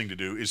hardest thing to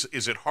do?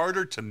 Is it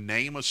harder to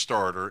name a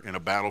starter in a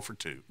battle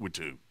with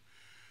two?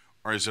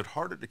 Or is it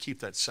harder to keep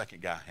that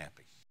second guy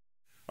happy?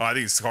 Oh, I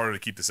think it's harder to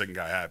keep the second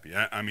guy happy.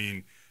 I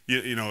mean,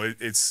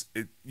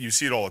 you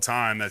see it all the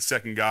time. That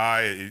second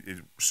guy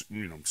is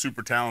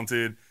super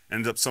talented,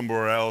 ends up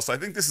somewhere else. I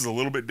think this is a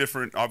little bit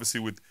different,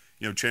 obviously, with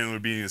Chandler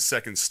being his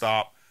second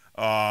stop.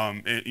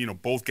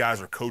 And both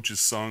guys are coaches'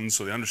 sons,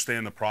 so they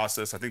understand the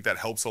process. I think that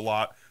helps a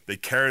lot. They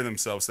carry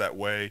themselves that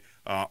way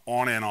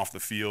on and off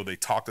the field. They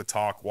talk the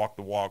talk, walk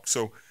the walk.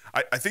 So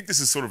I think this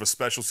is sort of a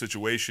special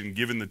situation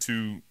given the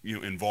two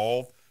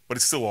involved. But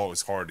it's still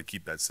always hard to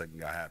keep that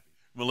second guy happy.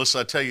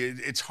 Melissa, I tell you,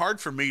 it's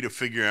hard for me to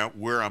figure out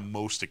where I'm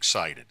most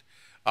excited.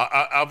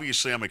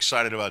 Obviously, I'm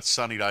excited about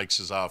Sonny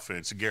Dykes'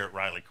 offense and Garrett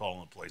Riley calling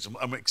the plays.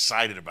 I'm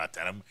excited about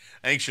that. I'm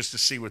anxious to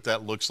see what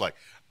that looks like.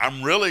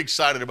 I'm really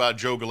excited about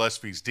Joe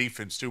Gillespie's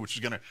defense, too, which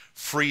is going to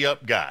free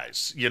up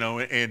guys,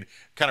 and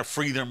kind of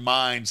free their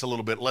minds a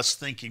little bit, less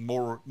thinking,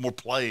 more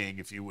playing,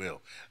 if you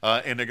will.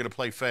 And they're going to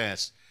play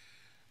fast.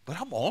 But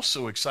I'm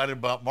also excited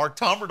about Mark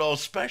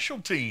Tomerdal's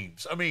special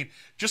teams. I mean,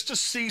 just to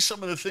see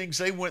some of the things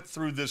they went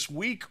through this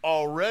week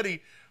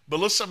already. But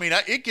listen, I mean,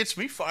 it gets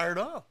me fired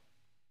up.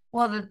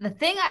 Well, the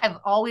thing I've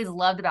always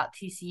loved about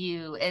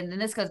TCU,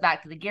 and this goes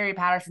back to the Gary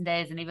Patterson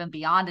days and even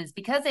beyond, is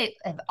because they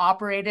have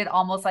operated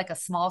almost like a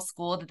small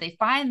school, that they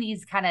find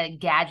these kind of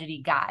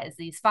gadgety guys,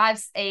 these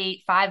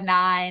 5'8",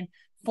 5'9",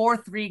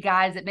 4-3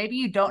 guys that maybe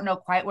you don't know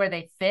quite where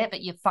they fit,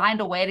 but you find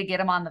a way to get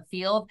them on the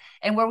field.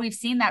 And where we've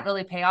seen that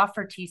really pay off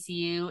for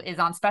TCU is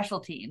on special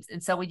teams.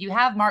 And so when you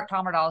have Mark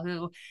Tomerdal,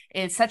 who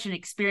is such an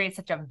experienced,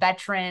 such a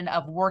veteran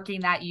of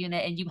working that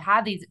unit, and you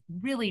have these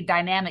really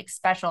dynamic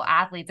special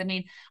athletes. I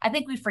mean, I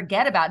think we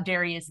forget about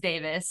Darius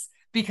Davis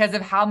because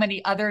of how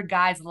many other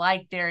guys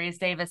like Darius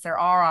Davis there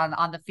are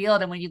on the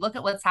field. And when you look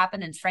at what's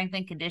happened in strength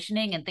and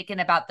conditioning and thinking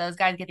about those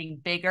guys getting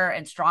bigger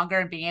and stronger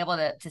and being able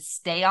to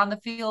stay on the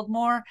field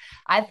more,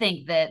 I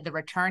think that the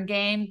return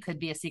game could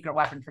be a secret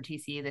weapon for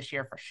TCU this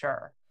year for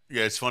sure.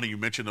 Yeah, it's funny you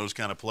mention those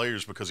kind of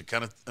players because it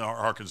kind of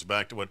harkens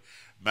back to what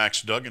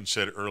Max Duggan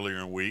said earlier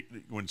in the week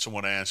when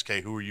someone asked,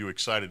 hey, who are you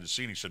excited to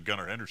see? And he said,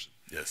 Gunnar Henderson.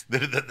 Yes.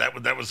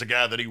 That was the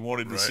guy that he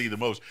wanted to see the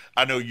most.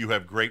 I know you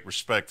have great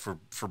respect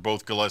for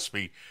both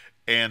Gillespie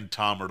and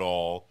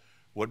Tomerdal.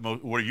 What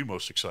are you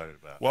most excited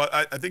about? Well,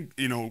 I think,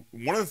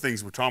 one of the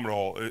things with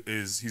Tomerdal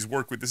is he's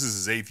worked with, this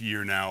is his 8th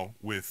year now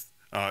with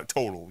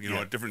total,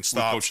 at different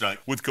stops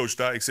with Coach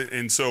Dykes.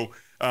 And so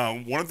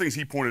one of the things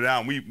he pointed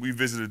out, and we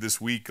visited this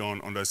week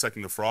on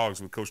Dissecting the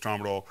Frogs with Coach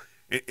Tomerdal,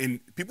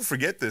 and people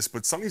forget this,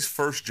 but Sonny's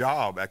first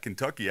job at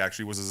Kentucky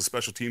actually was as a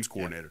special teams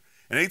coordinator.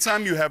 And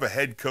anytime you have a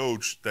head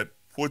coach that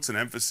puts an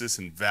emphasis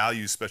and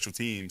values special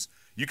teams,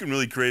 you can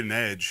really create an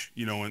edge,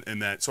 in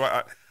that.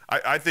 So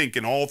I think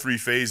in all three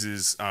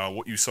phases,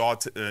 what you saw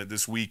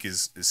this week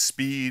is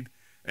speed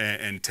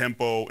and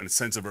tempo and a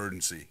sense of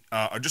urgency,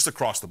 just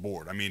across the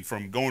board. I mean,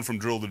 going from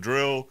drill to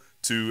drill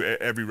to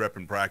every rep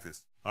in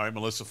practice. All right,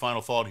 Melissa,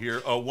 final thought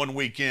here. 1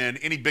 weekend,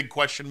 any big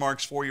question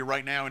marks for you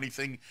right now?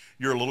 Anything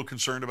you're a little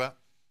concerned about?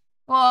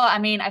 Well, I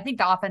mean, I think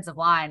the offensive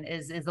line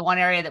is the one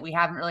area that we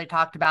haven't really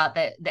talked about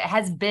that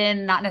has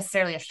been not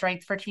necessarily a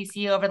strength for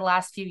TCU over the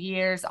last few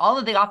years. All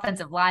of the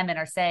offensive linemen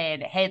are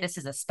saying, hey, this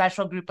is a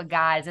special group of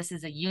guys. This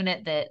is a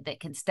unit that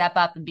can step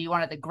up and be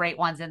one of the great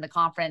ones in the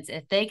conference.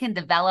 If they can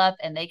develop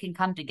and they can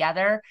come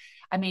together,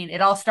 I mean,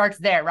 it all starts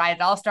there, right?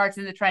 It all starts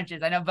in the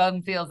trenches. I know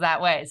Beaudin feels that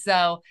way.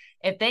 So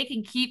if they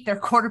can keep their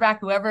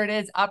quarterback, whoever it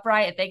is,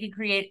 upright, if they can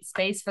create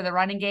space for the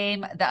running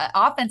game, the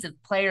offensive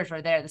players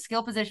are there. The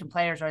skill position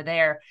players are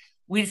there.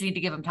 We just need to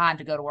give them time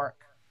to go to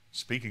work.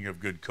 Speaking of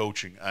good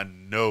coaching, I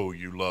know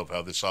you love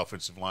how this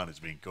offensive line is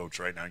being coached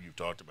right now. You've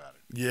talked about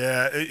it.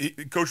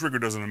 Yeah, Coach Ricker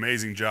does an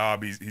amazing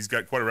job. He's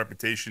got quite a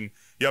reputation.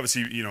 He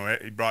obviously,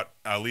 he brought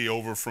Ali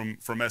over from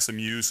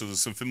SMU, so there's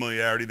some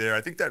familiarity there.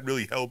 I think that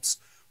really helps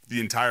the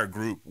entire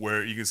group,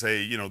 where you can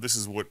say, this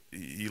is what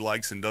he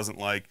likes and doesn't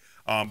like,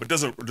 but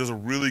does a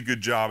really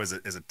good job as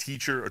a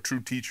teacher, a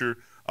true teacher,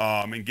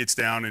 and gets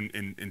down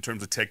in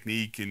terms of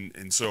technique.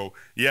 And so,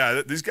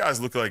 yeah, these guys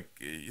look like,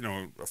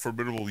 a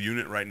formidable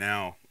unit right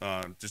now,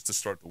 just to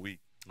start the week.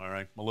 All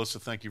right. Melissa,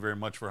 thank you very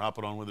much for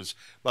hopping on with us.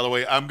 By the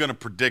way, I'm going to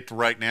predict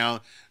right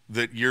now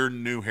that your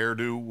new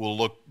hairdo will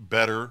look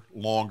better,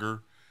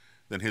 longer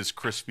than his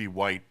crispy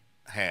white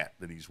hat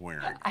that he's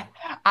wearing.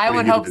 I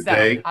would hope so.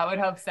 I would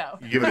hope so.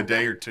 You give it a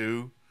day or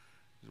two,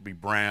 it'll be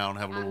brown,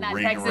 have a little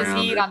ring Texas around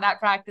heat it. on that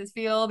practice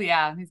field.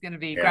 Yeah, he's going to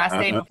be grass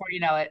stained before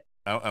you know it.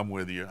 I'm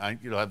with you. Have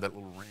that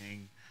little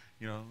ring,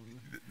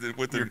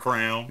 with your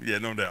crown. Yeah,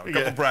 no doubt. A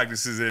couple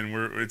practices in,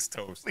 it's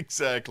toast.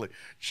 Exactly.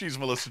 She's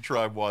Melissa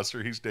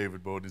Triebwasser. He's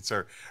David Beaudin. It's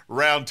our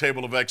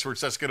roundtable of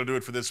experts. That's going to do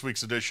it for this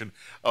week's edition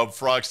of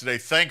Frogs Today.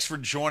 Thanks for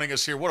joining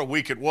us here. What a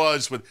week it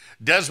was, with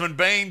Desmond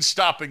Bane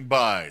stopping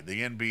by,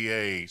 the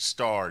NBA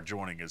star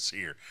joining us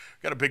here.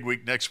 Got a big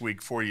week next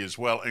week for you as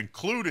well,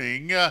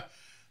 including the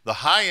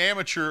high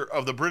amateur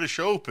of the British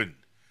Open,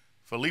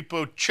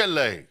 Filippo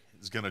Celle,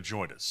 is going to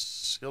join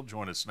us. He'll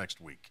join us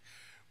next week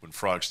when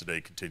Frogs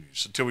Today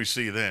continues. Until we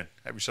see you then,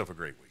 have yourself a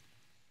great week.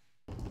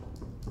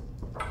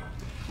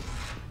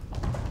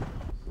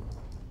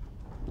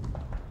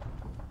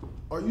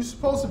 Are you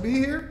supposed to be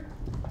here?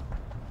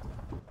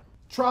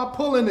 Try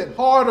pulling it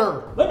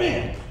harder. Let me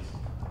in.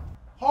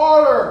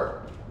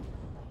 Harder.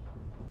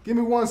 Give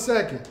me 1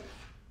 second.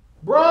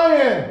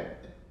 Brian.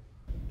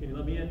 Can you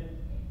let me in?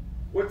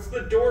 What's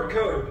the door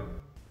code?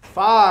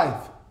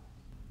 5.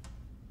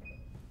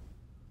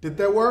 Did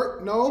that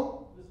work?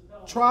 No?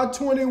 Try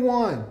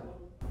 21.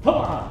 Come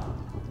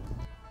on.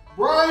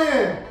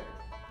 Brian.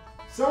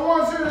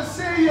 Someone's here to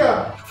see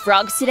ya.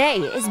 Frogs Today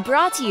is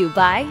brought to you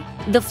by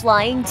the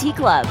Flying Tea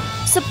Club,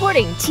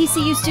 supporting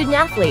TCU student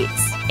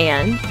athletes,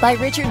 and by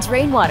Richard's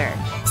Rainwater.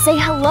 Say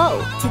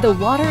hello to the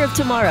water of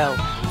tomorrow.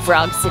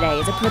 Frogs Today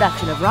is a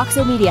production of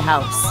Roxo Media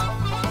House.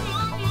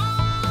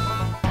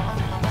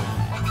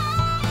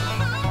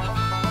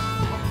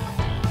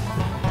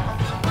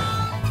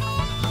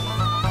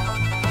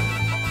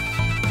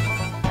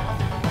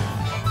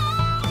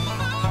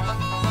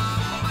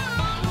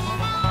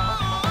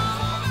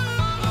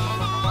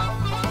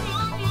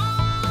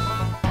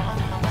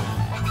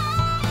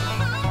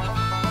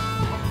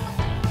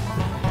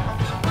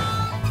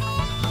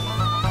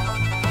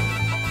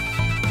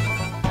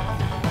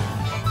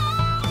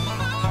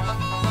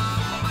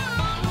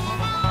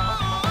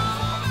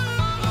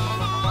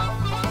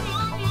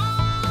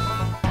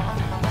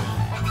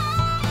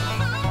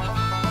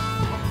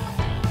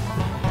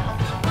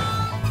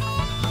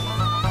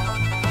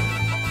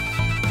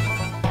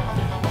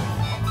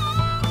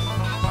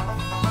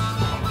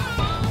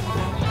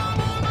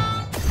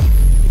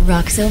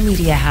 Roxo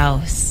Media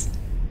House.